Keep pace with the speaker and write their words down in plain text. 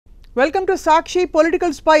Welcome to Sakshi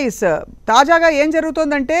political spice. తాజాగా ఏం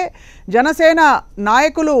జరుగుతోందంటే జనసేన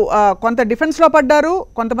నాయకులు కొంత డిఫెన్స్లో పడ్డారు.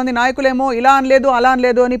 కొంతమంది నాయకులేమో ఇలా అనలేదు అలా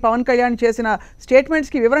అనలేదు అని పవన్ కళ్యాణ్ చేసిన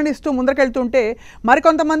స్టేట్మెంట్స్కి వివరణ ఇస్తూ ముందరకెళ్తుంటే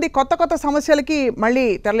మరికొంతమంది కొత్త సమస్యలకి మళ్ళీ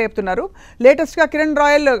తెరలేపుతున్నారు. లేటెస్ట్గా కిరణ్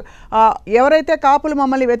రాయల్ ఎవరైతే కాపులు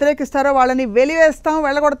మమ్మల్ని వ్యతిరేకిస్తారో వాళ్ళని వెలివేస్తాం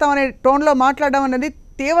వెళ్ళగొడతాం అనే టోన్లో మాట్లాడడం అనేది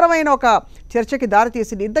తీవ్రమైన ఒక చర్చకి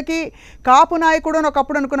దారితీసింది. ఇంతకీ కాపు నాయకుడు అని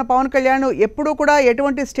ఒకప్పుడు అనుకున్న పవన్ కళ్యాణ్ ఎప్పుడూ కూడా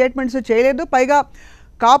ఎటువంటి స్టేట్మెంట్స్ చేయలేదు. పైగా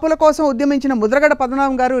కాపుల కోసం ఉద్యమించిన ముద్రగడ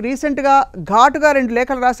పద్మనాభం గారు రీసెంట్గా ఘాటుగా 2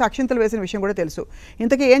 లేఖలు రాసి అక్షింతలు వేసిన విషయం కూడా తెలుసు.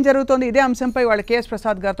 ఇంతకీ ఏం జరుగుతోంది, ఇదే అంశంపై వాళ్ళ కేఎస్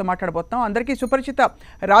ప్రసాద్ గారితో మాట్లాడబోతున్నాం. అందరికీ సుపరిచిత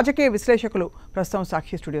రాజకీయ విశ్లేషకులు ప్రస్తుతం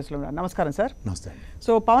సాక్షి స్టూడియోస్లో ఉన్నారు. నమస్కారం సార్. నమస్తే.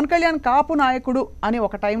 సో పవన్ కళ్యాణ్ కాపు నాయకుడు అని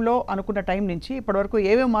ఒక టైంలో అనుకున్న టైం నుంచి ఇప్పటివరకు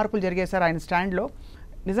ఏమేమి మార్పులు జరిగాయి సార్ ఆయన స్టాండ్లో?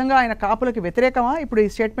 నిజంగా ఆయన కాపులకి వ్యతిరేకమా? ఇప్పుడు ఈ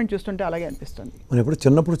స్టేట్మెంట్ చూస్తుంటే అలాగే అనిపిస్తుంది. మనం ఎప్పుడు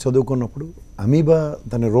చిన్నప్పుడు చదువుకున్నప్పుడు అమీబా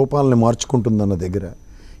తన రూపాలని మార్చుకుంటుందన్న దగ్గర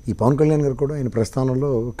ఈ పవన్ కళ్యాణ్ గారు కూడా ఆయన ప్రస్థానంలో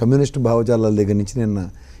కమ్యూనిస్ట్ భావజాలాల దగ్గర నుంచి నిన్న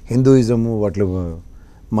హిందూయిజము వాటి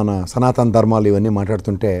మన సనాతన ధర్మాలు ఇవన్నీ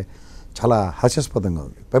మాట్లాడుతుంటే చాలా హాస్యాస్పదంగా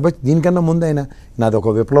ఉంది. పైపై దీనికన్నా ముందు ఆయన నాది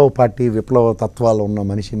ఒక విప్లవ పార్టీ, విప్లవ తత్వాలు ఉన్న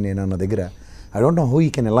మనిషిని నేను అన్న దగ్గర I don't know who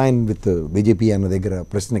you can align with BJP అన్న దగ్గర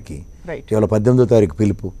ప్రశ్నకి ఇవాళ 18వ తారీఖు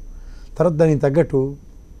పిలుపు. తర్వాత దానికి తగ్గట్టు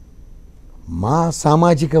మా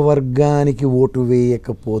సామాజిక వర్గానికి ఓటు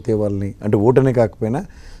వేయకపోతే వాళ్ళని, అంటే ఓటనే కాకపోయినా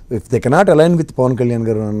if they cannot align with Pawan Kalyan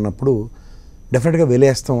గారు అన్నప్పుడు డెఫినెట్గా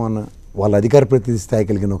వెలేస్తాం అన్న వాళ్ళ అధికార ప్రతినిధి స్థాయి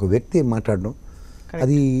కలిగిన ఒక వ్యక్తి మాట్లాడడం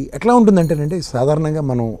అది ఎట్లా ఉంటుందంటేనంటే, సాధారణంగా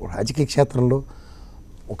మనం రాజకీయ క్షేత్రంలో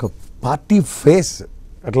ఒక పార్టీ ఫేస్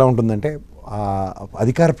ఎట్లా ఉంటుందంటే ఆ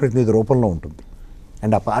అధికార ప్రతినిధి రూపంలో ఉంటుంది.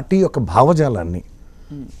 అండ్ ఆ పార్టీ యొక్క భావజాలాన్ని,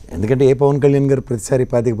 ఎందుకంటే ఏ పవన్ కళ్యాణ్ గారు ప్రతిసారి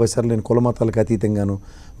 25 నేను కుల మతాలకు అతీతంగాను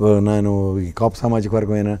నేను ఈ కాపు సామాజిక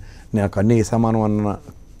వర్గమైన నాకు అన్ని సమానం అన్న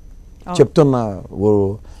చెప్తున్న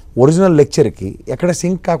ఒరిజినల్ లెక్చర్కి ఎక్కడ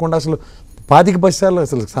సింక్ కాకుండా అసలు 25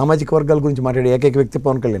 అసలు సామాజిక వర్గాల గురించి మాట్లాడే ఏకైక వ్యక్తి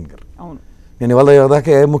పవన్ కళ్యాణ్ గారు. నేను ఇవాళ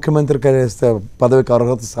దాకా ముఖ్యమంత్రి పదవికి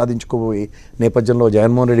అర్హత సాధించుకోబోయే నేపథ్యంలో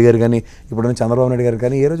జగన్మోహన్ రెడ్డి గారు కానీ ఇప్పుడున్న చంద్రబాబు నాయుడు గారు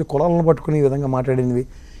కానీ ఏ రోజు కులాలను పట్టుకుని ఈ విధంగా మాట్లాడినవి,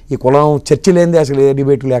 ఈ కులం చర్చ లేనిది అసలు ఏ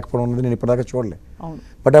డిబేట్ లేకపోవడం అనేది నేను ఇప్పటిదాకా చూడలేదు.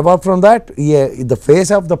 But apart from that the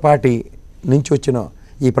face of the party నుంచి వచ్చిన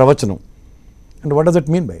ఈ ప్రవచనం and what does it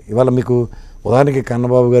mean by? ఇవాళ మీకు ఉదాహరణకి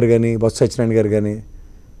కన్నబాబు గారు కానీ, బొత్స సత్యనారాయణ గారు కానీ,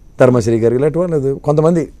 ధర్మశ్రీ గారు ఇలాంటి వాళ్ళు,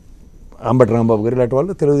 కొంతమంది అంబటి రాంబాబు గారు ఇలాంటి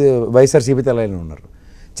వాళ్ళు తెలుగు వైఎస్ఆర్సీపీ తెలంగాణ ఉన్నారు.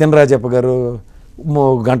 చినరాజప్ప గారు,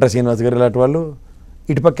 గంటా శ్రీనివాస్ గారు ఇలాంటి వాళ్ళు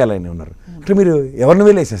ఇటుపక్క అలానే ఉన్నారు. అంటే మీరు ఎవరిని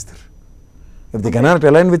వీలేసేస్తారు? If the cannot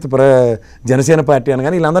align with Janasena party అని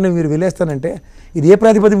కానీ వీళ్ళందరినీ మీరు వీలేస్తానంటే ఇది ఏ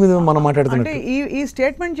ప్రాతిపదిక మీద మనం మాట్లాడుతున్నాం? అంటే ఈ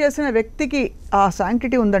స్టేట్మెంట్ చేసిన వ్యక్తికి ఆ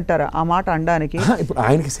శాంక్టిటీ ఉందంటారా ఆ మాట అనడానికి? ఇప్పుడు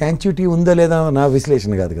ఆయనకి శాంక్టిటీ ఉందా లేదా నా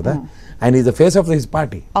విశ్లేషణ కాదు కదా. ఆయన is the face of his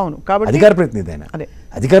party. అవును, కాబట్టి అధికార ప్రతినిధి ఆయన.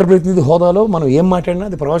 అధికార ప్రతినిధి హోదాలో మనం ఏం మాట్లాడినా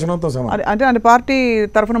అది ప్రవచనంతో సమానం. అంటే ఆయన పార్టీ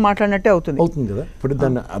తరఫున మాట్లాడినట్టే అవుతుంది కదా. ఇప్పుడు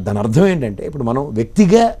దాని అర్థం ఏంటంటే, ఇప్పుడు మనం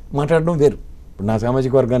వ్యక్తిగా మాట్లాడడం వేరు. ఇప్పుడు నా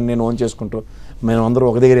సామాజిక వర్గాన్ని నేను ఓన్ చేసుకుంటూ మేము అందరూ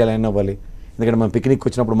ఒక దగ్గర ఎలా అవ్వాలి, ఎందుకంటే మనం పిక్నిక్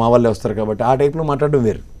వచ్చినప్పుడు మా వాళ్ళే వస్తారు కాబట్టి ఆ టైప్లో మాట్లాడడం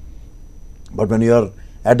వేరు. But when you're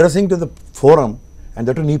addressing to the forum and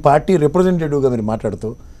that నీ పార్టీ రిప్రజెంటేటివ్గా మీరు మాట్లాడుతూ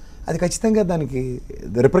అది ఖచ్చితంగా దానికి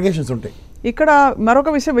రిప్రికేషన్స్ ఉంటాయి. ఇక్కడ మరొక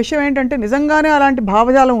విషయం ఏంటంటే, నిజంగానే అలాంటి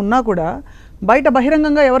భావజాలం ఉన్నా కూడా బయట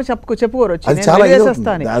బహిరంగంగా ఎవరు చెప్పుకోరు.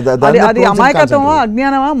 అది అమాయకత్వమా,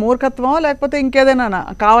 అజ్ఞానమా, మూర్ఖత్వమా, లేకపోతే ఇంకేదైనా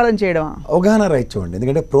కావాలని చేయడమా? అవగాహన రైట్ చూడండి.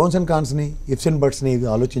 ఎందుకంటే ప్రోన్స్ అండ్ కాన్స్ని, ఇఫ్స్ అండ్ బట్స్ని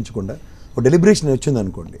ఆలోచించకుండా ఒక డెలిబరేషన్ వచ్చింది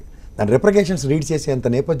అనుకోండి, దాని రిప్రికేషన్స్ రీడ్ చేసే అంత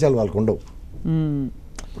నేపథ్యాలు వాళ్ళకు ఉండవు.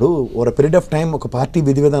 ఇప్పుడు ఓవర్ పీరియడ్ ఆఫ్ టైం ఒక పార్టీ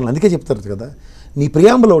విధి విధానం అందుకే చెప్తారు కదా, నీ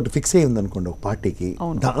ప్రియాంబుల్ ఒకటి ఫిక్స్ అయ్యింది అనుకోండి ఒక పార్టీకి,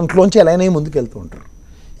 దాంట్లోంచి ఎలానే ముందుకు వెళ్తూ ఉంటారు.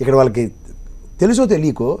 ఇక్కడ వాళ్ళకి తెలుసో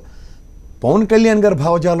తెలియకో పవన్ కళ్యాణ్ గారి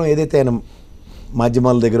భావజాలం ఏదైతే ఆయన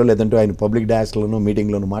మాధ్యమాల దగ్గర లేదంటే ఆయన పబ్లిక్ డాష్లోనూ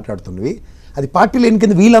మీటింగ్లోనూ మాట్లాడుతున్నవి అది పార్టీ లేని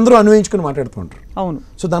కింద వీళ్ళందరూ అన్వయించుకొని మాట్లాడుతూ ఉంటారు. అవును.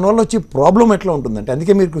 సో దానివల్ల వచ్చి ప్రాబ్లం ఎట్లా ఉంటుందంటే,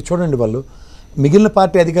 అందుకే మీరు చూడండి వాళ్ళు మిగిలిన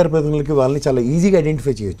పార్టీ అధికార ప్రతినిధులకి వాళ్ళని చాలా ఈజీగా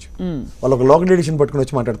ఐడెంటిఫై చేయొచ్చు. వాళ్ళు ఒక లోకల్ ఎడిషన్ పట్టుకుని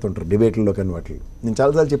వచ్చి మాట్లాడుతుంటారు డిబేట్లో కానీ వాటిలో. నేను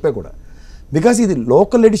చాలాసార్లు చెప్పా కూడా, బికాస్ ఇది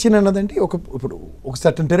లోకల్ ఎడిషన్ అన్నదంటే ఇప్పుడు ఒక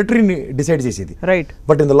సర్టన్ టెరిటరీని డిసైడ్ చేసేది. Right.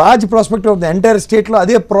 But in the large prospect of the entire స్టేట్లో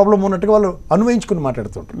అదే ప్రాబ్లం ఉన్నట్టుగా వాళ్ళు అన్వయించుకుని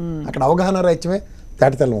మాట్లాడుతుంటారు. అక్కడ అవగాహన రాహిత్యమే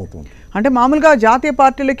తేటతెల్లం అవుతుంది. అంటే మామూలుగా జాతీయ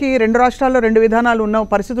పార్టీలకి 2 రాష్ట్రాల్లో 2 విధానాలు ఉన్న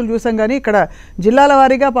పరిస్థితులు చూసాం, కానీ ఇక్కడ జిల్లాల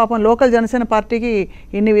వారీగా పాపం లోకల్ జనసేన పార్టీకి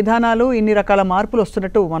ఇన్ని విధానాలు, ఇన్ని రకాల మార్పులు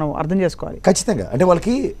వస్తున్నట్టు మనం అర్థం చేసుకోవాలి. ఖచ్చితంగా. అంటే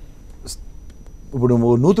వాళ్ళకి ఇప్పుడు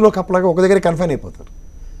నూతులో కప్పలాగా ఒక దగ్గర కన్ఫైన్ అయిపోతారు.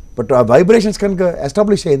 బట్ ఆ వైబ్రేషన్స్ కనుక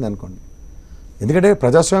ఎస్టాబ్లిష్ అయ్యింది అనుకోండి, ఎందుకంటే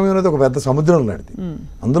ప్రజాస్వామ్యం అనేది ఒక పెద్ద సముద్రం లాంటిది.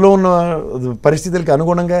 అందులో ఉన్న పరిస్థితులకి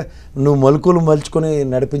అనుగుణంగా నువ్వు మలుపులు మలుచుకొని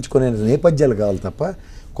నడిపించుకునే నేపథ్యాలు కావాలి తప్ప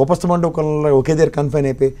కోపస్థ మండపంలో ఒకే దగ్గర కన్ఫైన్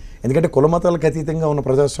అయిపోయి, ఎందుకంటే కుల మతాలకు అతీతంగా ఉన్న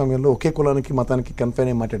ప్రజాస్వామ్యంలో ఒకే కులానికి మతానికి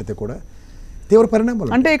కన్ఫైన్ అయి మాట్లాడితే కూడా తీవ్ర పరిణామాలు.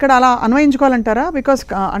 అంటే ఇక్కడ అలా అన్వయించుకోవాలంటారా? బికాస్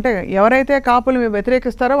అంటే ఎవరైతే కాపులు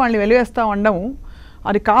వ్యతిరేకిస్తారో వాళ్ళని వెలివేస్తూ ఉండము,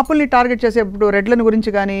 అది కాపుల్ని టార్గెట్ చేసే ఇప్పుడు రెడ్లను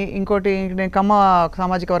గురించి కానీ ఇంకోటి నేను కమ్మ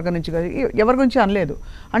సామాజిక వర్గం నుంచి కానీ ఎవరి గురించి అనలేదు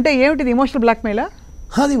అంటే ఏమిటిది ఇమోషనల్ బ్లాక్మెయిలా?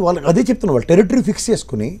 అది వాళ్ళకి అదే చెప్తున్నా, వాళ్ళు టెరిటరీ ఫిక్స్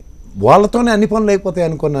చేసుకుని వాళ్ళతోనే అన్ని పనులు అయిపోతాయి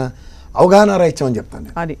అనుకున్న అవగాహన రాయిత్యం అని చెప్తాను.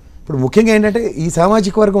 అది ఇప్పుడు ముఖ్యంగా ఏంటంటే ఈ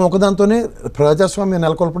సామాజిక వర్గం ఒకదాంతోనే ప్రజాస్వామ్యం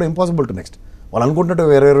నెలకొల్పడం ఇంపాసిబుల్ టు నెక్స్ట్. వాళ్ళు అనుకుంటున్నట్టు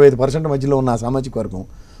 25% మధ్యలో ఉన్న ఆ సామాజిక వర్గం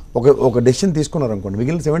ఒక డెసిషన్ తీసుకున్నారు అనుకోండి,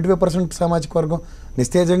 మిగిలిన 75% సామాజిక వర్గం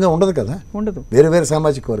నిస్తేజంగా ఉండదు కదా, ఉండదు. వేరే వేరే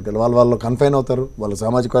సామాజిక వర్గాలు వాళ్ళు కన్ఫైన్ అవుతారు, వాళ్ళ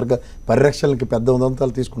సామాజిక వర్గ పరిరక్షణకి పెద్ద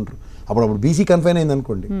ఉదంతాలు తీసుకుంటారు. అప్పుడు బీసీ కన్ఫైన్ అయింది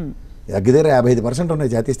అనుకోండి, దగ్గర 55%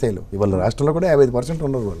 ఉన్నాయి జాతీయ స్థాయిలో, ఇవాళ రాష్ట్రంలో కూడా 55%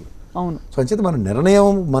 ఉన్నారు వాళ్ళు. అవును. సో అంచేత మన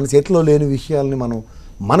నిర్ణయం మన చేతిలో లేని విషయాల్ని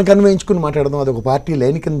మనకు అన్వయించుకుని మాట్లాడదాం, అది ఒక పార్టీ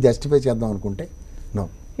లేని కింద జస్టిఫై చేద్దాం అనుకుంటే నో.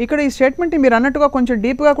 ఇక్కడ ఈ స్టేట్మెంట్ మీరు అన్నట్టుగా కొంచెం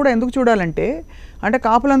డీప్గా కూడా ఎందుకు చూడాలంటే, అంటే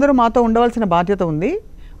కాపులందరూ మాతో ఉండవలసిన బాధ్యత ఉంది,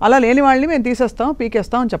 అలా లేని వాళ్ళని మేము తీసేస్తాం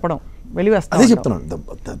పీకేస్తాం అని చెప్పడం, వెలివేస్తాం. అదే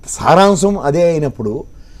చెప్తున్నాను, సారాంశం అదే అయినప్పుడు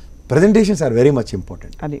presentations are very much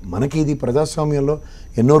important. అది మనకి ఇది ప్రజాస్వామ్యంలో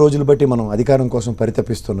ఎన్నో రోజులు బట్టి మనం అధికారం కోసం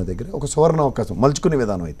పరితపిస్తున్న దగ్గర ఒక సువర్ణ అవకాశం. మలుచుకునే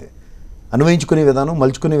విధానం అయితే, అన్వయించుకునే విధానం,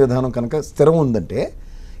 మలుచుకునే విధానం కనుక స్థిరం ఉందంటే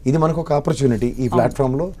ఇది మనకు ఒక ఆపర్చునిటీ. ఈ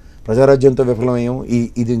ప్లాట్ఫామ్లో ప్రజారాజ్యంతో విఫలమయ్యాం,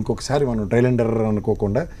 ఇది ఇంకొకసారి మనం ట్రయల్ అండ్ ఎర్రర్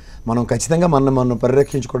అనుకోకుండా మనం ఖచ్చితంగా మనం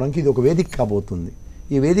పరిరక్షించుకోవడానికి ఇది ఒక వేదిక కాబోతుంది.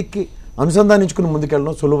 ఈ వేదికకి అనుసంధానించుకుని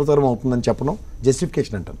ముందుకెళ్ళడం సులభతరం అవుతుందని చెప్పడం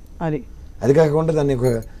జస్టిఫికేషన్ అంటాను. అది కాకుండా దాన్ని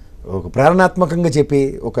ఒక ప్రేరణాత్మకంగా చెప్పి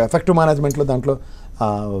ఒక ఎఫెక్టివ్ మేనేజ్మెంట్లో దాంట్లో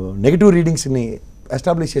నెగిటివ్ రీడింగ్స్ని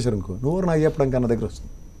ఎస్టాబ్లిష్ చేశారు అనుకో, నువ్వు నాకు చెప్పడానికి అన్న దగ్గర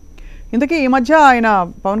వస్తుంది. ఇంతకీ ఈ మధ్య ఆయన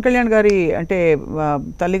పవన్ కళ్యాణ్ గారి అంటే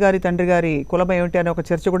తల్లి గారి తండ్రి గారి కులం ఏమిటి అనే ఒక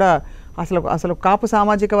చర్చ కూడా అసలు కాపు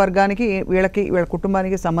సామాజిక వర్గానికి వీళ్ళ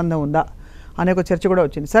కుటుంబానికి సంబంధం ఉందా అనే ఒక చర్చ కూడా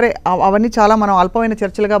వచ్చింది. సరే, అవన్నీ చాలా మనం అల్పమైన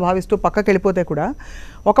చర్చలుగా భావిస్తూ పక్కకి వెళ్ళిపోతే కూడా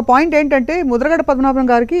ఒక పాయింట్ ఏంటంటే ముద్రగడ పద్మనాభం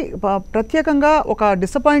గారికి ప్రత్యేకంగా ఒక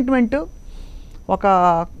డిసప్పాయింట్మెంట్, ఒక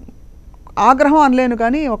ఆగ్రహం అనలేను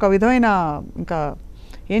కానీ ఒక విధమైన ఇంకా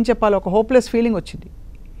ఏం చెప్పాలి, ఒక హోప్లెస్ ఫీలింగ్ వచ్చింది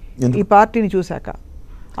ఈ పార్టీని చూశాక.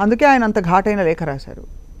 అందుకే ఆయన అంత ఘాటైన లేఖ రాశారు.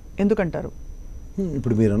 ఎందుకంటారు?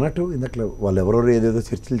 ఇప్పుడు మీరు అన్నట్టు ఇందాక వాళ్ళు ఎవరెవరు ఏదేదో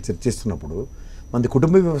చర్చిస్తున్నప్పుడు మనది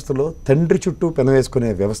కుటుంబ వ్యవస్థలో తండ్రి చుట్టూ పెనవేసుకునే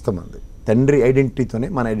వ్యవస్థ మనది. తండ్రి ఐడెంటిటీతోనే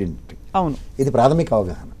మన ఐడెంటిటీ. అవును, ఇది ప్రాథమిక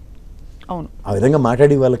అవగాహన. అవును. ఆ విధంగా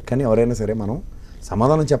మాట్లాడే వాళ్ళకి కానీ ఎవరైనా సరే మనం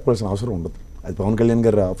సమాధానం చెప్పాల్సిన అవసరం ఉండదు. అది పవన్ కళ్యాణ్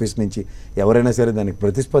గారి ఆఫీస్ నుంచి ఎవరైనా సరే దానికి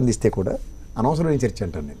ప్రతిస్పందిస్తే కూడా అనవసరమైన చర్చ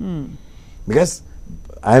అంటాను నేను. Because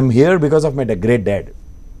I'm here because of my great dad,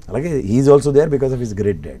 అలాగే he's also there because of his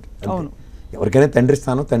great dad. ఎవరికైనా తండ్రి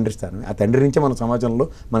స్థానం, ఆ తండ్రి నుంచే మన సమాజంలో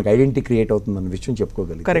మనకు ఐడెంటిటీ క్రియేట్ అవుతుందన్న విషయం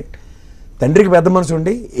చెప్పుకోగలిగి. కరెక్ట్. తండ్రికి పెద్ద మనసు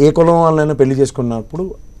ఉండి ఏ కులం వాళ్ళైనా పెళ్లి చేసుకున్నప్పుడు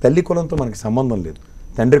తల్లి కులంతో మనకి సంబంధం లేదు,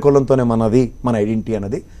 తండ్రి కులంతోనే మనది మన ఐడెంటిటీ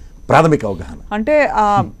అన్నది ప్రాథమిక అవగాహన. అంటే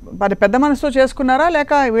మరి పెద్ద మనసుతో చేసుకున్నారా,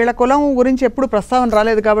 లేక వీళ్ళ కులం గురించి ఎప్పుడు ప్రస్తావన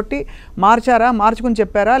రాలేదు కాబట్టి మార్చుకుని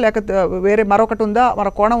చెప్పారా, లేక వేరే మరొకటి ఉందా,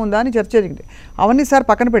 మరొక కోణం ఉందా అని చర్చ జరిగింది. అవన్నీ సార్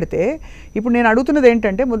పక్కన పెడితే ఇప్పుడు నేను అడుగుతున్నది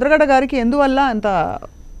ఏంటంటే ముద్రగడ గారికి ఎందువల్ల అంత,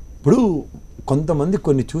 ఇప్పుడు కొంతమంది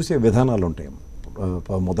కొన్ని చూసే విధానాలు ఉంటాయి.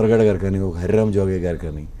 ముద్రగడ గారు కానీ, ఒక హరిరామ్ జోగయ్య గారు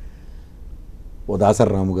కానీ, ఓ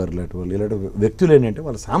దాసరి రాము గారు లాంటి వాళ్ళు, ఇలాంటి వ్యక్తులు ఏంటంటే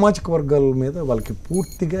వాళ్ళ సామాజిక వర్గాల మీద వాళ్ళకి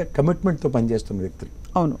పూర్తిగా కమిట్మెంట్తో పనిచేస్తున్న వ్యక్తులు.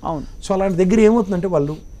 అవును, అవును. సో అలాంటి దగ్గర ఏమవుతుందంటే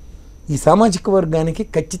వాళ్ళు ఈ సామాజిక వర్గానికి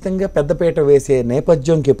ఖచ్చితంగా పెద్దపీట వేసే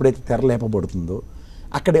నేపథ్యంకి ఎప్పుడైతే తెరలేపబడుతుందో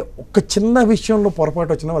అక్కడ ఒక చిన్న విషయంలో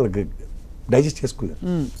పొరపాటు వచ్చినా వాళ్ళకి డైజెస్ట్ చేసుకోలేరు.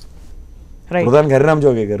 ప్రధానంగా హరిరామ్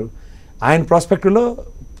జోగయ్య గారు ఆయన ప్రాస్పెక్టులో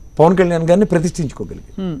పవన్ కళ్యాణ్ గారిని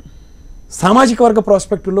ప్రతిష్ఠించుకోగలిగారు. సామాజిక వర్గ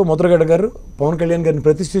ప్రాస్పెక్టులో ముద్రగడ గారు పవన్ కళ్యాణ్ గారిని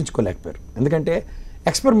ప్రతిష్ఠించుకోలేకపోయారు. ఎందుకంటే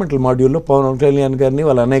ఎక్స్పెరిమెంటల్ మాడ్యూల్లో పవన్ కళ్యాణ్ గారిని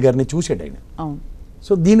వాళ్ళ అన్నయ్య గారిని చూసాడు ఆయన.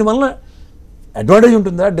 సో దీనివల్ల అడ్వాంటేజ్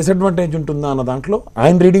ఉంటుందా డిసడ్వాంటేజ్ ఉంటుందా అన్న దాంట్లో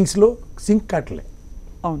ఆయన రీడింగ్స్లో సింక్ కావట్లే.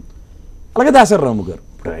 అవును. అలాగే దాసరి రాము గారు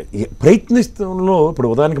ప్రయత్నిస్తుల్లో ఇప్పుడు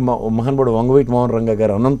ఉదాహరణకి మహానుభావుడు వంగవీటి మోహన్ రంగ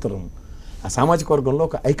గారు అనంతరం ఆ సామాజిక వర్గంలో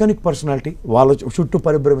ఒక ఐకానిక్ పర్సనాలిటీ, వాళ్ళ చుట్టూ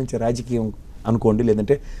పరిభ్రమించే రాజకీయం అనుకోండి,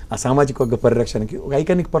 లేదంటే ఆ సామాజిక వర్గ పరిరక్షణకి ఒక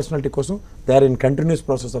ఐకానిక్ పర్సనాలిటీ కోసం they are in continuous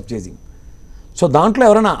process of chasing. So దాంట్లో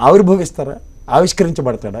ఎవరైనా ఆవిర్భవిస్తారా,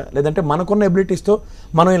 ఆవిష్కరించబడతాడా, లేదంటే మనకున్న ఎబిలిటీస్తో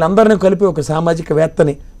మనం వీళ్ళందరినీ కలిపి ఒక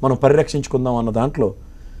సామాజికవేత్తని మనం పరిరక్షించుకుందాం అన్న దాంట్లో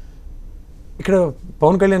ఇక్కడ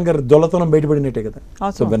పవన్ కళ్యాణ్ గారు దొల్లతనం బయటపడినట్టే కదా.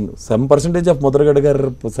 So some percentage of Mudragada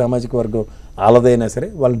గారు సామాజిక వర్గం ఆలదైనా సరే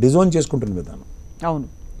వాళ్ళు డిజోన్ చేసుకుంటున్న విధానం. అవును.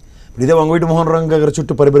 ఇప్పుడు ఇదే వంగవీటి మోహన్ రంగ గారి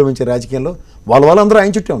చుట్టూ పరిభ్రమించే రాజకీయంలో వాళ్ళందరూ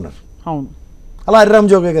ఆయన చుట్టే ఉన్నారు. అవును. అలా హరిరామ్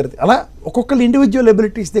జోగయ్య గారిది అలా ఒక్కొక్కరు ఇండివిజువల్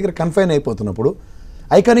ఎబిలిటీస్ దగ్గర కన్ఫైన్ అయిపోతున్నప్పుడు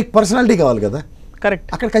ఐకానిక్ పర్సనాలిటీ కావాలి కదా. కరెక్ట్.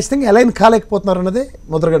 అక్కడ ఖచ్చితంగా అలైన్ కాలేకపోతున్నారు అన్నదే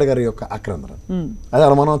ముద్రగడ గారి యొక్క ఆక్రందన. అది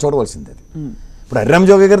అలా మనం చూడవలసింది. అది ఇప్పుడు హరిరామ్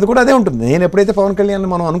జోగి గారిది కూడా అదే ఉంటుంది. నేను ఎప్పుడైతే పవన్ కళ్యాణ్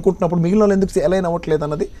మనం అనుకుంటున్నప్పుడు మిగిలిన వాళ్ళు ఎందుకు అలైన్ అవ్వట్లేదు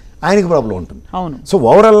అన్నది ఆయనకి ప్రాబ్లం ఉంటుంది. అవును. సో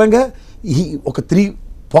ఓవరాల్గా ఈ ఒక 3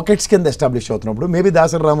 పాకెట్స్ కింద ఎస్టాబ్లిష్ అవుతున్నప్పుడు మేబీ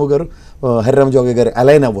దాసరి రాము గారు హరిరామ్ జోగి గారు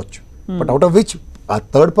అలైన్ అవ్వచ్చు. బట్ అవుట్ ఆఫ్ విచ్ ఆ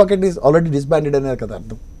థర్డ్ పాకెట్ ఈజ్ ఆల్రెడీ డిస్బాండెడ్ అనేది కదా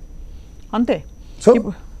అర్థం. అంతే. సో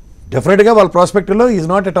డెఫినెట్గా వాళ్ళ ప్రాస్పెక్ట్లో is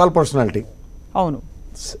not at all personality. అవును.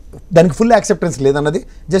 దానికి ఫుల్ యాక్సెప్టెన్స్ లేదన్నది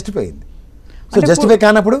జస్టిఫై అయింది. సో జస్టిఫై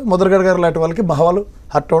కానప్పుడు ముద్రగడ గారు లాంటి వాళ్ళకి భావాలు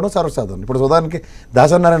హర్ట్ అవడం సర్వసాధారణం. ఇప్పుడు ఉదాహరణకి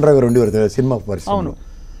దాసరి నారాయణరావు గారు ఉండేవారు సినిమా పరిస్థితి.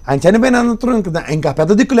 ఆయన చనిపోయిన అనంతరం ఇంకా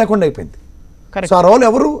పెద్ద దిక్కు లేకుండా అయిపోయింది. సో ఆ రోల్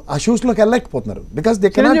ఎవరు ఆ షూస్లోకి వెళ్ళలేకపోతున్నారు. బికాస్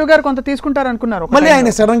చిరంజీవి గారు కొంత తీసుకుంటారు అనుకున్నారు, మళ్ళీ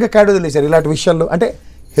ఆయన సడన్గా కాడు వదిలేశారు ఇలాంటి విషయాల్లో. అంటే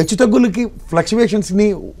హెచ్చుతగ్గులకి ఫ్లక్చువేషన్స్ని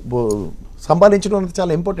సంపాదించడం అనేది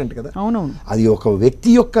చాలా ఇంపార్టెంట్ కదా. అవునవును. అది ఒక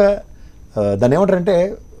వ్యక్తి యొక్క దాన్ని ఏమంటారంటే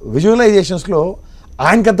విజువలైజేషన్స్లో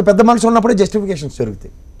ఆయనకి అంత పెద్ద మనసు ఉన్నప్పుడే జస్టిఫికేషన్స్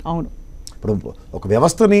జరుగుతాయి. అవును. ఇప్పుడు ఒక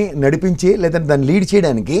వ్యవస్థని నడిపించి లేదంటే దాన్ని లీడ్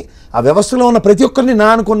చేయడానికి ఆ వ్యవస్థలో ఉన్న ప్రతి ఒక్కరిని నా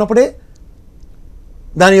అనుకున్నప్పుడే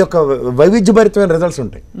దాని యొక్క వైవిధ్యభరితమైన రిజల్ట్స్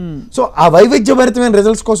ఉంటాయి. సో ఆ వైవిధ్యభరితమైన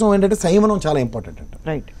రిజల్ట్స్ కోసం ఏంటంటే సంయమనం చాలా ఇంపార్టెంట్ అంట.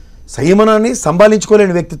 రైట్. సంయమనాన్ని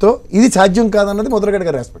సంభాళించుకోలేని వ్యక్తితో ఇది సాధ్యం కాదన్నది ముద్రగడ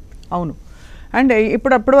గారి ఆస్పెక్ట్. అవును. అండ్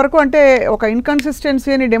అప్పటి వరకు అంటే ఒక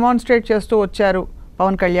ఇన్కన్సిస్టెన్సీని డెమాన్స్ట్రేట్ చేస్తూ వచ్చారు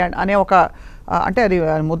పవన్ కళ్యాణ్ అనే ఒక అంటే అది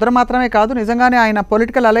ముద్ర మాత్రమే కాదు, నిజంగానే ఆయన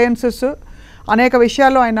పొలిటికల్ అలయన్సెస్ అనేక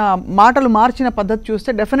విషయాల్లో ఆయన మాటలు మార్చిన పద్ధతి చూస్తే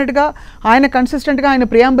డెఫినెట్గా ఆయన కన్సిస్టెంట్గా ఆయన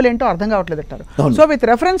ప్రియాంబుల్ ఏంటో అర్థం కావట్లేదు అంటారు. So with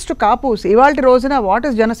reference to Kapus ఇవాళ రోజున వాట్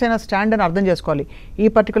ఈస్ జనసేన స్టాండ్ అని అర్థం చేసుకోవాలి ఈ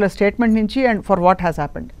పర్టికులర్ స్టేట్మెంట్ నుంచి and for what has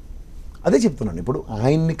happened. అదే చెప్తున్నాను. ఇప్పుడు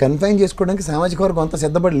ఆయన్ని కన్ఫైన్ చేసుకోవడానికి సామాజిక వర్గం అంత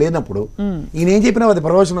సిద్ధపడి లేనప్పుడు ఈయన ఏం చెప్పినా అది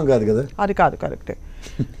ప్రవచనం కాదు కదా. అది కాదు, కరెక్టే.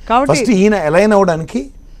 కాబట్టి ఫస్ట్ ఈయన అలైన్ అవ్వడానికి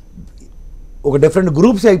ఒక డిఫరెంట్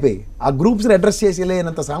గ్రూప్స్ అయిపోయి ఆ గ్రూప్స్ని అడ్రస్ చేసి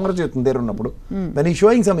లేనంత సామర్థ్యం దగ్గర ఉన్నప్పుడు దాన్ని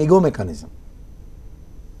షోయింగ్ సమ్ ఈగో మెకానిజం.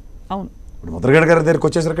 అవును. ఇప్పుడు ముద్రగడ గారి దగ్గరికి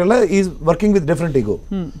వచ్చేసరికల్లా is working with different ego.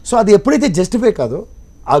 So అది ఎప్పుడైతే జస్టిఫై కాదో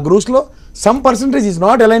ఆ గ్రూప్స్లో some percentage is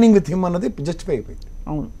not aligning with him అన్నది జస్టిఫై అయిపోయింది.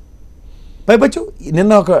 అవును. పైపచ్చు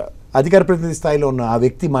నిన్న ఒక అధికార ప్రతినిధి స్థాయిలో ఉన్న ఆ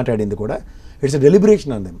వ్యక్తి మాట్లాడింది కూడా it's a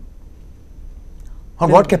deliberation on them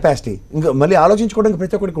on what capacity. ఇంకా మళ్ళీ ఆలోచించుకోవడానికి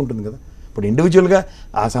ప్రతి ఒక్కరికి ఉంటుంది కదా. ఇప్పుడు ఇండివిజువల్గా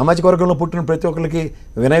ఆ సామాజిక వర్గంలో పుట్టిన ప్రతి ఒక్కరికి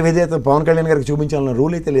వినయ విధేయత పవన్ కళ్యాణ్ గారికి చూపించాలన్న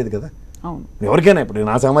రూల్ అయితే లేదు కదా. అవును. ఎవరికైనా ఇప్పుడు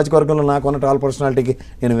నా సామాజిక వర్గంలో నాకున్న టాల్ పర్సనాలిటీకి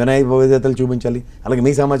నేను వినయ విధేయతలు చూపించాలి, అలాగే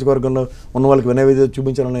మీ సామాజిక వర్గంలో ఉన్న వాళ్ళకి వినయ విధేయత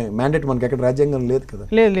చూపించాలనే మ్యాండేట్ మనకి ఎక్కడ రాజ్యాంగం లేదు కదా.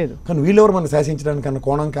 లేదు. కానీ వీళ్ళెవరు మనం శాసించడానికి అన్న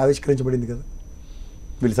కోణానికి ఆవిష్కరించబడింది కదా.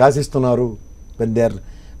 వీళ్ళు శాసిస్తున్నారు when they are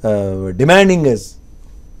demanding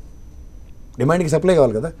డిమాండ్కి supply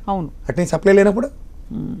కావాలి కదా. అవును. అట్నే సప్లై లేనప్పుడు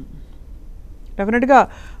డెఫినెట్గా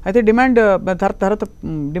అయితే డిమాండ్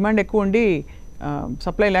డిమాండ్ ఎక్కువ ఉండి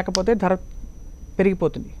సప్లై లేకపోతే ధర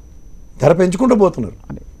పెరిగిపోతుంది. ధర పెంచుకుంటూ పోతున్నారు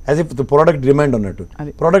యాజ్ ఇఫ్ ప్రోడక్ట్ డిమాండ్ ఉన్నట్టు.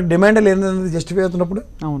 ప్రోడక్ట్ డిమాండ్ లేదన్నది జస్టిఫై అవుతున్నప్పుడు.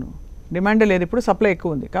 అవును. డిమాండ్ లేదు, ఇప్పుడు సప్లై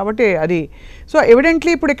ఎక్కువ ఉంది కాబట్టి అది. సో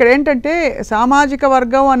ఎవిడెంట్లీ ఇప్పుడు ఇక్కడ ఏంటంటే సామాజిక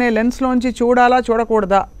వర్గం అనే లెన్స్లోంచి చూడాలా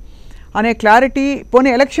చూడకూడదా అనే క్లారిటీ పోనీ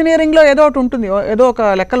ఎలక్షనియరింగ్లో ఏదో ఒకటి ఉంటుంది, ఏదో ఒక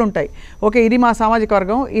లెక్కలు ఉంటాయి. ఓకే, ఇది మా సామాజిక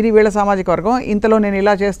వర్గం, ఇది వీళ్ళ సామాజిక వర్గం, ఇంతలో నేను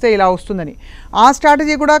ఇలా చేస్తే ఇలా వస్తుందని. ఆ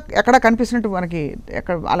స్ట్రాటజీ కూడా ఎక్కడ కనిపిస్తున్నట్టు మనకి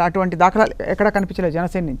ఎక్కడ అలా అటువంటి దాఖలాలు ఎక్కడ కనిపించలేదు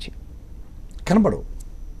జనసేన నుంచి. కనపడవు.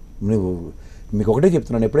 నువ్వు మీకు ఒకటే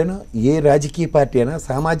చెప్తున్నాను, ఎప్పుడైనా ఏ రాజకీయ పార్టీ అయినా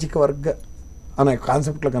సామాజిక వర్గ అనే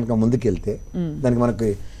కాన్సెప్ట్లో కనుక ముందుకెళ్తే దానికి మనకి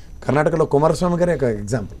కర్ణాటకలో కుమారస్వామి గారే ఒక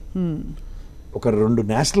ఎగ్జాంపుల్. ఒక 2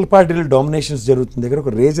 నేషనల్ పార్టీలు డామినేషన్స్ జరుగుతున్న దగ్గర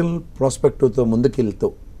ఒక రీజనల్ ప్రాస్పెక్టివ్తో ముందుకెళ్తూ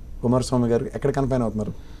కుమారస్వామి గారు ఎక్కడ కన్ఫైన్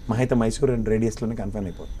అవుతున్నారు? మహైత మైసూర్ అండ్ రేడియస్లోనే కన్ఫైన్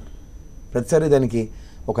అయిపోతున్నారు. ప్రతిసారి దానికి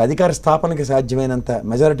ఒక అధికార స్థాపనకి సాధ్యమైనంత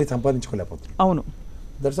మెజారిటీ సంపాదించుకోలేకపోతున్నారు. అవును.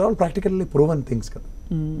 That's all practically proven things కదా.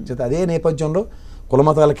 చేత అదే నేపథ్యంలో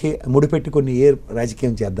కులమతాలకి ముడిపెట్టి కొన్ని ఏ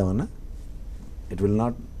రాజకీయం చేద్దామన్నా it will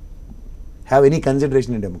not have any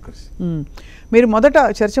consideration in democracy. మీరు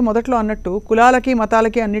చర్చ మొదట్లో అన్నట్టు కులాలకి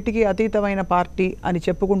మతాలకి అన్నిటికీ అతీతమైన పార్టీ అని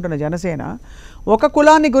చెప్పుకుంటున్న జనసేన ఒక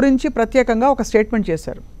కులాన్ని గురించి ప్రత్యేకంగా ఒక స్టేట్మెంట్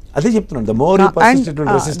చేశారు. అదే చెప్తున్నాను, ద మోర్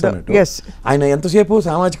రెసిస్ట్ అన్నట్టు. ఆయన ఎంతసేపు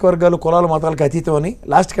సామాజిక వర్గాలు కులాల మతాలకు అతీతం అని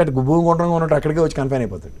లాస్ట్కి అటు భూమిగుండ్రంగా ఉన్నట్టు అక్కడికే వచ్చి కన్ఫైన్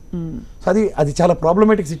అయిపోతాడు. సో అది చాలా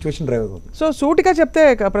ప్రాబ్లమేటిక్ సిచ్యువేషన్ డ్రైవ్ అవుతుంది. సో సూటిగా చెప్తే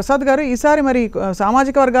ప్రసాద్ గారు ఈసారి మరి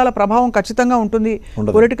సామాజిక వర్గాల ప్రభావం ఖచ్చితంగా ఉంటుంది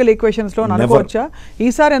పొలిటికల్ ఈక్వేషన్స్లో అనుకోవచ్చా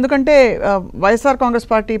ఈసారి? ఎందుకంటే వైఎస్ఆర్ కాంగ్రెస్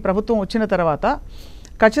పార్టీ ప్రభుత్వం వచ్చిన తర్వాత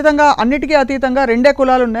ఖచ్చితంగా అన్నిటికీ అతీతంగా 2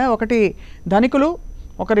 కులాలు ఉన్నాయి, ఒకటి ధనికులు,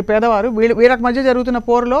 ఒకరి పేదవారు. వీళ్ళకి మధ్య జరుగుతున్న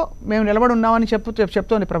పోరులో మేము నిలబడి ఉన్నామని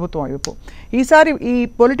చెప్తోంది ప్రభుత్వం వైపు. ఈసారి ఈ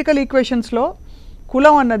పొలిటికల్ ఈక్వేషన్స్లో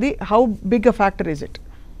కులం అన్నది how big a factor is it?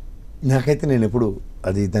 నాకైతే నేను ఎప్పుడు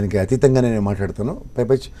దానికి అతీతంగానే నేను మాట్లాడుతాను.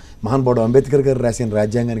 పైపచ్చి మహానుభావుడు అంబేద్కర్ గారు రాసిన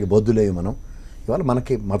రాజ్యాంగానికి బౌద్ధులేవి మనం. ఇవాళ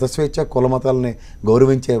మనకి మత స్వేచ్ఛ కుల మతాలని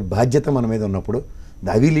గౌరవించే బాధ్యత మన మీద ఉన్నప్పుడు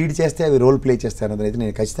అవి లీడ్ చేస్తే అవి రోల్ ప్లే చేస్తాయి అన్నది అయితే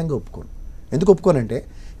నేను ఖచ్చితంగా ఒప్పుకోను. ఎందుకు ఒప్పుకోనంటే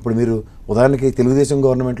ఇప్పుడు మీరు ఉదాహరణకి తెలుగుదేశం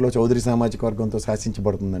గవర్నమెంట్లో చౌదరి సామాజిక వర్గంతో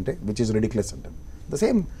శాసించబడుతుందంటే విచ్ ఈస్ రెడిక్యులస్ అంటారు. ద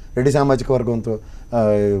సేమ్ రెడ్డి సామాజిక వర్గంతో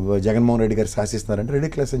జగన్మోహన్ రెడ్డి గారు శాసిస్తున్నారంటే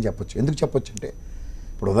రెడిక్యులస్ అని చెప్పొచ్చు. ఎందుకు చెప్పొచ్చు అంటే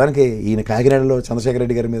ఇప్పుడు ఉదాహరణకి ఈయన కాకినాడలో చంద్రశేఖర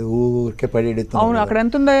రెడ్డి గారి మీద ఊరికే పడేది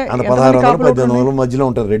 1600-1800 మధ్యలో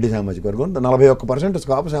ఉంటారు రెడ్డి సామాజిక వర్గం. 41%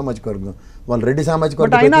 కాపు సామాజిక వర్గం. వాళ్ళు రెడ్డి సామాజిక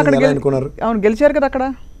వర్గం అనుకున్నారు. గెలిచారు కదా అక్కడ.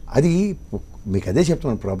 అది మీకు అదే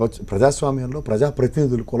చెప్తున్నాను, ప్రజాస్వామ్యంలో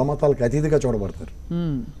ప్రజాప్రతినిధులు కుల మతాలకు అతీతంగా చూడబడతారు.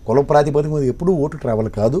 కుల ప్రాతిపదిక మీద ఎప్పుడూ ఓటు ట్రావెల్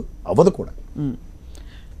కాదు, అవ్వదు కూడా.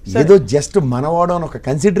 ఏదో జస్ట్ మనవాడు అని ఒక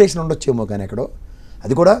కన్సిడరేషన్ ఉండొచ్చేమో, కానీ ఎక్కడో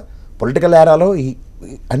అది కూడా political ఏరాలో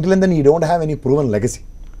until then you don't have any proven legacy,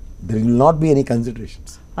 there will not be any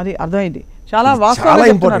considerations. అది అర్థమైంది. చాలా వాస్తవంగా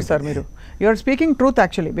చెప్తున్నారు సార్ మీరు. You are speaking truth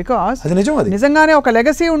actually, because నిజంగానే ఒక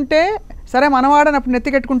లెగసీ ఉంటే సరే మనవాడని అప్పుడు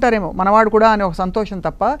నెత్తికెట్టుకుంటారేమో, మనవాడు కూడా అని ఒక సంతోషం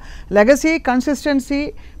తప్ప లెగసీ, కన్సిస్టెన్సీ,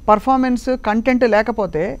 పర్ఫార్మెన్స్, కంటెంట్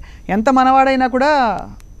లేకపోతే ఎంత మనవాడైనా కూడా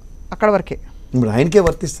అక్కడ వరకే. ఇప్పుడు ఆయనకే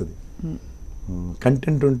వర్తిస్తుంది.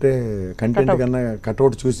 కంటెంట్ ఉంటే కంటెంట్ కన్నా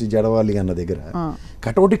కటౌట్ చూసి జడవాలి అన్న దగ్గర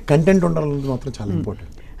కటౌట్కి కంటెంట్ ఉండాలన్నది మాత్రం చాలా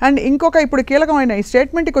ఇంపార్టెంట్. అండ్ ఇంకొక ఇప్పుడు కీలకమైన ఈ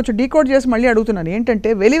స్టేట్మెంట్కి కొంచెం డీకోడ్ చేసి మళ్ళీ అడుగుతున్నాను,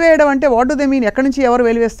 ఏంటంటే వెలివేయడం అంటే వాట్ డు దే మీన్? ఎక్కడి నుంచి ఎవరు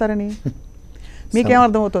వెలివేస్తారని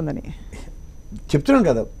మీకేమర్థమవుతుందని చెప్తున్నాను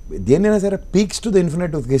కదా. దేన్నైనా సరే పీక్స్ టు ద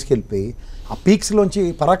ఇన్ఫినిట్ తీసుకెళ్ళిపోయి ఆ పీక్స్లోంచి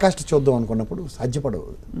పరాకాష్ఠ చూద్దాం అనుకున్నప్పుడు సాధ్యపడవు.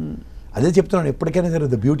 అదే చెప్తున్నాను, ఎప్పటికైనా సరే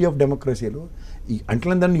ద బ్యూటీ ఆఫ్ డెమోక్రసీలో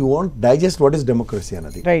అంట్లో దాన్ని you want digest what is democracy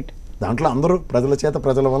అన్నది. రైట్. దాంట్లో అందరూ ప్రజల చేత,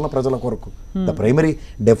 ప్రజల వల్ల, ప్రజల కొరకు ద ప్రైమరీ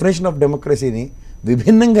డెఫినేషన్ ఆఫ్ డెమోక్రసీని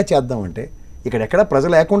విభిన్నంగా చేద్దామంటే ఇక్కడ ఎక్కడ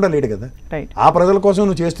ప్రజలు లేకుండా లేడు కదా. ఆ ప్రజల కోసం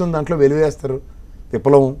నువ్వు చేస్తున్న దాంట్లో వెలివేస్తారు,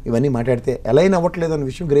 విప్లవం ఇవన్నీ మాట్లాడితే ఎలా అయినా అవ్వట్లేదు అనే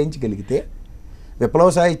విషయం గ్రహించగలిగితే విప్లవ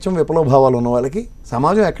సాహిత్యం, విప్లవ భావాలు ఉన్న వాళ్ళకి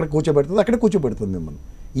సమాజం ఎక్కడ కూర్చోబెడుతుంది అక్కడ కూర్చోబెడుతుంది మనం.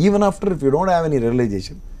 Even after if you don't have any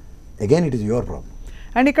realisation again it is your problem.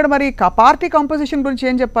 And ఇక్కడ మరి పార్టీ కాంపోజిషన్ గురించి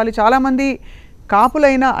ఏం చెప్పాలి? చాలామంది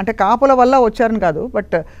కాపులైన, అంటే కాపుల వల్ల వచ్చారని కాదు,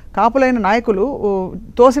 బట్ కాపులైన నాయకులు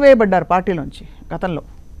తోసివేయబడ్డారు పార్టీలోంచి గతంలో.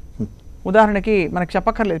 ఉదాహరణకి మనకు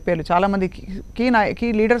చెప్పక్కర్లేదు పేర్లు, చాలామంది కీ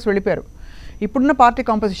లీడర్స్ వెళ్ళిపోయారు. ఇప్పుడున్న పార్టీ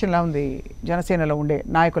కాంపోజిషన్ ఎలా ఉంది జనసేనలో ఉండే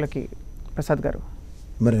నాయకులకి ప్రసాద్ గారు?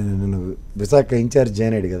 మరి నేను విశాఖ ఇన్ఛార్జ్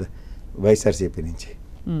జాయిన్ అయ్యాడు కదా వైఎస్ఆర్సీపీ నుంచి,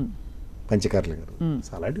 పంచకార్ల గారు.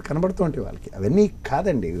 అలాంటివి కనబడుతూ ఉంటాయి వాళ్ళకి. అవన్నీ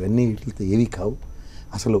కాదండి, ఇవన్నీ వీటితో ఏవి కావు.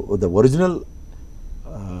 అసలు ద ఒరిజినల్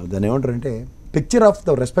దాన్ని ఏమంటారంటే పిక్చర్ ఆఫ్ ద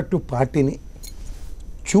రెస్పెక్టివ్ పార్టీని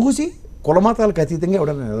చూసి కులమతాలకు అతీతంగా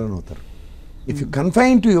ఎవడైనా అవుతారు. If you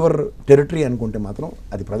confine to your territory అనుకుంటే మాత్రం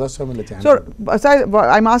అది ప్రజాస్వామ్యంలో chance. So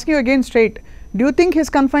I'm asking you again straight, do you think he is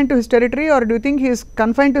confined to his territory or do you think he is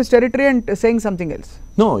confined to his territory and saying something else?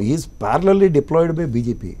 No, he is parallelly deployed by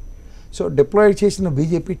BJP. So deployed చేసిన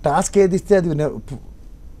BJP task ఏది ఇస్తే అది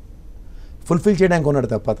fulfil చేయడానికి ఉన్నాడు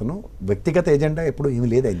తప్ప అతను వ్యక్తిగత agenda ఎప్పుడు ఏమి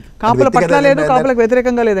లేదు. కాపుల పట్ల లేదు, కాపులకు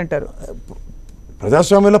వ్యతిరేకంగా లేదంటారు.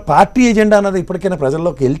 ప్రజాస్వామ్యంలో పార్టీ ఎజెండా అన్నది ఇప్పటికైనా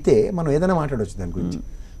ప్రజల్లోకి వెళ్తే మనం ఏదైనా మాట్లాడవచ్చు దాని గురించి.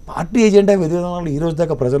 పార్టీ ఎజెండా విధానాలు ఈ రోజు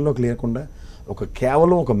దాకా ప్రజల్లోకి లేకుండా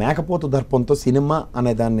కేవలం ఒక మేకపోతు దర్పంతో సినిమా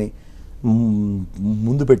అనే దాన్ని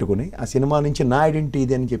ముందు పెట్టుకుని ఆ సినిమా నుంచి నా ఐడెంటిటీ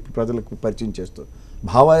ఇది అని చెప్పి ప్రజలకు పరిచయం చేస్తూ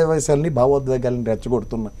భావావేశాలని, భావోద్వేగాలని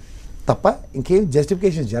రెచ్చగొడుతున్న తప్ప ఇంకేం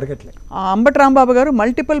జస్టిఫికేషన్ జరగట్లేదు. అంబటి రాంబాబు గారు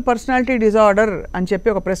మల్టిపుల్ పర్సనాలిటీ డిజార్డర్ అని చెప్పి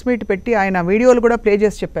ఒక ప్రెస్ మీట్ పెట్టి ఆయన వీడియోలు కూడా ప్లే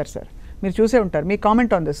చేసి చెప్పారు సార్, మీరు చూసే ఉంటారు. మీ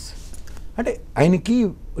కామెంట్ ఆన్ దిస్? అంటే ఆయనకి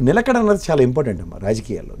నిలకడ అన్నది చాలా ఇంపార్టెంట్ అమ్మా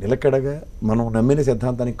రాజకీయాల్లో. నిలకడగా మనం నమ్మిన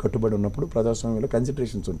సిద్ధాంతానికి కట్టుబడి ఉన్నప్పుడు ప్రజాస్వామ్యంలో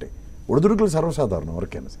కన్సిడరేషన్స్ ఉంటాయి. ఒడిదుడుకులు సర్వసాధారణం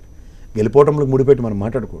ఎవరికైనా సరే. గెలిపోవటంలో ముడిపెట్టి మనం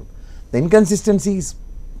మాట్లాడకూడదు. ద ఇన్కన్సిస్టెన్సీస్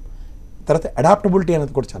తర్వాత అడాప్టబిలిటీ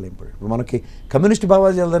అనేది కూడా చాలా ఇంపార్టెంట్. ఇప్పుడు మనకి కమ్యూనిస్ట్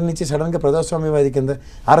భావజాల నుంచి సడన్గా ప్రజాస్వామ్యవాది కింద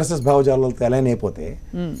ఆర్ఎస్ఎస్ భావజాలతో ఎలా అయిపోతే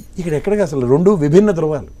ఇక్కడ ఎక్కడికి అసలు రెండు విభిన్న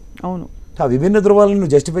ధృవాలు. అవును, ఆ విభిన్న ధృవాలను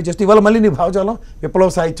నువ్వు జస్టిఫై చేస్తూ ఇవాళ మళ్ళీ నీ భావజాలం విప్లవ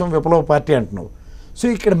సాహిత్యం, విప్లవ పార్టీ అంటున్నావు. సో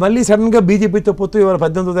ఇక్కడ మళ్ళీ సడన్గా బీజేపీతో పోతూ ఇవాళ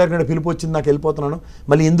 18వ తారీఖున పిలుపు వచ్చింది, నాకు వెళ్ళిపోతున్నాను,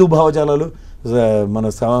 మళ్ళీ హిందూ భావజాలాలు, మన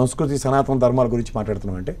సంస్కృతి, సనాతన ధర్మాల గురించి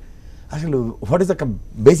మాట్లాడుతున్నాం అంటే అసలు what is the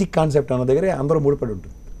basic concept అన్న దగ్గరే అందరూ ముడిపడి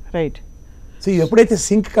ఉంటుంది. రైట్. సో ఎప్పుడైతే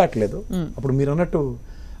సింక్ కావట్లేదు అప్పుడు మీరు అన్నట్టు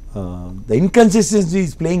the inconsistency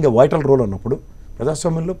is playing a vital role అన్నప్పుడు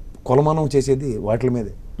ప్రజాస్వామ్యంలో కొలమానం చేసేది వాటి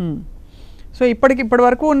మీదే. సో ఇప్పటి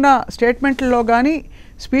వరకు ఉన్న స్టేట్మెంట్లో కానీ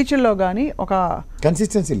స్పీచ్ల్లో కానీ ఒక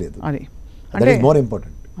కన్సిస్టెన్సీ లేదు. అది అంటే మోర్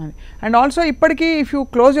ఇంపార్టెంట్. అండ్ ఆల్సో ఇప్పటికీ if you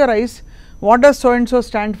close your eyes what does so and so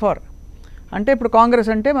stand for అంటే ఇప్పుడు కాంగ్రెస్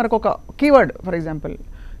అంటే మనకు ఒక కీవర్డ్, ఫర్ ఎగ్జాంపుల్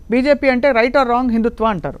బీజేపీ అంటే రైట్ ఆర్ రాంగ్ హిందుత్వ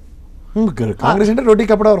అంటారు, కాంగ్రెస్ అంటే రోటీ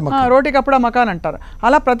కపడా మకాన్ అంటారు.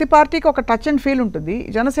 అలా ప్రతి పార్టీకి ఒక టచ్ అండ్ ఫీల్ ఉంటుంది.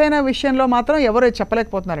 జనసేన విషయంలో మాత్రం ఎవరు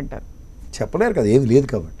చెప్పలేకపోతున్నారంటారు. చెప్పలేరు కదా, ఏమి లేదు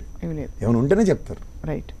కాబట్టి. ఏమి లేదు, ఏమైనా ఉంటేనే చెప్తారు.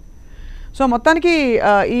 రైట్. సో మొత్తానికి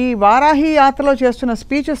ఈ వారాహి యాత్రలో చేస్తున్న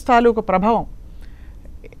స్పీచెస్ తాలూకు ప్రభావం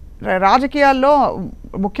రాజకీయాల్లో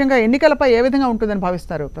ముఖ్యంగా ఎన్నికలపై ఏ విధంగా ఉంటుందని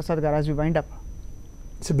భావిస్తారు ప్రసాద్ గారు as we wind up?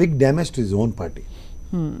 It's big damage to his own party.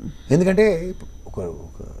 ఎందుకంటే ఒక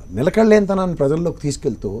నిలకడలేనితనాన్ని ప్రజల్లోకి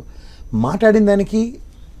తీసుకెళ్తూ మాట్లాడిన దానికి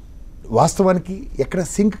వాస్తవానికి ఎక్కడ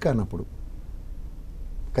సింక్ కానప్పుడు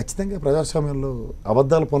ఖచ్చితంగా ప్రజాస్వామ్యంలో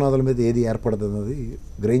అబద్ధాల పునాదుల మీద ఏది ఏర్పడుతున్నది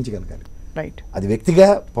గ్రహించగలగాలి. రైట్. అది వ్యక్తిగా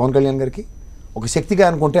పవన్ కళ్యాణ్ గారికి, ఒక శక్తిగా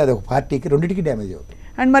అనుకుంటే అది ఒక పార్టీకి, రెండింటికి డ్యామేజ్ అవుతుంది.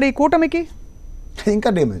 అండ్ మరి కూటమికి ఇంకా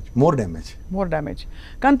డ్యామేజ్, మోర్ డ్యామేజ్.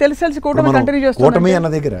 కానీ తెలిసి కూటమి కంటిన్యూ చేస్తుంది. కూటమి అన్న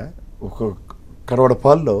దగ్గర ఒక కరోడ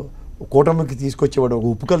పాల్లో కూటమికి తీసుకొచ్చేవాడు ఒక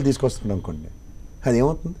ఉప్పుకలు తీసుకొస్తున్నాడు అనుకోండి, అది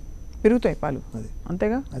ఏమవుతుంది? పెరుగుతాయి పాలు. అది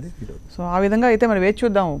అంతేగా. అదే. సో ఆ విధంగా అయితే మరి వేచి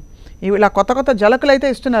చూద్దాము. ఇలా కొత్త జలకులు అయితే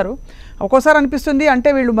ఇస్తున్నారు. ఒక్కోసారి అనిపిస్తుంది అంటే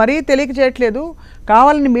వీళ్ళు మరీ తెలియక చేయట్లేదు,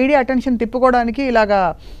 కావాలని మీడియా అటెన్షన్ తిప్పుకోవడానికి ఇలాగా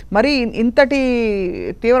మరీ ఇంతటి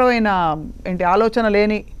తీవ్రమైన ఆలోచన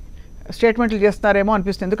లేని స్టేట్మెంట్లు చేస్తున్నారేమో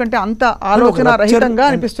అనిపిస్తుంది. ఎందుకంటే అంత ఆలోచన రహితంగా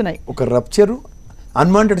అనిపిస్తున్నాయి. ఒక రప్చరు,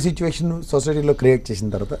 అన్వాంటెడ్ సిచ్యువేషన్ సొసైటీలో క్రియేట్ చేసిన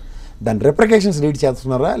తర్వాత దాని రెప్రికేషన్స్ లీడ్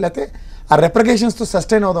చేస్తున్నారా, లేకపోతే ఆ రెప్రికేషన్స్తో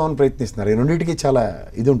సస్టైన్ అవుదామని ప్రయత్నిస్తున్నారు? ఈ రెండింటికి చాలా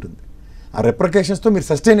ఇది ఉంటుంది. ఆ రెప్రికేషన్స్తో మీరు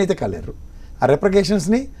సస్టైన్ అయితే కాలేరు. ఆ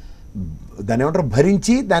రెప్రికేషన్స్ని దాన్ని ఏమంటారు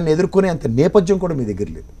భరించి దాన్ని ఎదుర్కొనే అంత నేపథ్యం కూడా మీ దగ్గర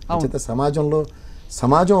లేదు. అంచేత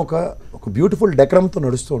సమాజం ఒక బ్యూటిఫుల్ డెకరంతో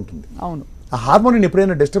నడుస్తూ ఉంటుంది. అవును. ఆ హార్మోనిని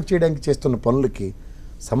ఎప్పుడైనా డిస్టర్బ్ చేయడానికి చేస్తున్న పనులకి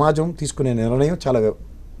సమాజం తీసుకునే నిర్ణయం చాలా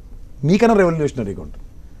మీకన్నా రెవల్యూషనరీగా ఉంటుంది.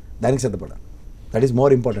 దానికి సిద్ధపడాలి. దట్ ఈస్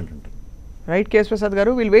మోర్ ఇంపార్టెంట్ ఉంటుంది. రైట్. కేఎస్ ప్రసాద్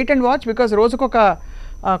గారు, will wait and watch because రోజుకొక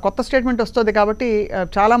కొత్త స్టేట్మెంట్ వస్తుంది కాబట్టి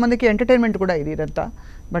చాలామందికి ఎంటర్టైన్మెంట్ కూడా ఇదంతా.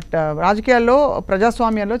 బట్ రాజకీయాల్లో,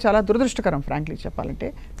 ప్రజాస్వామ్యంలో చాలా దురదృష్టకరం ఫ్రాంక్లీ చెప్పాలంటే.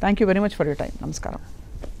 Thank you very much for your time. నమస్కారం.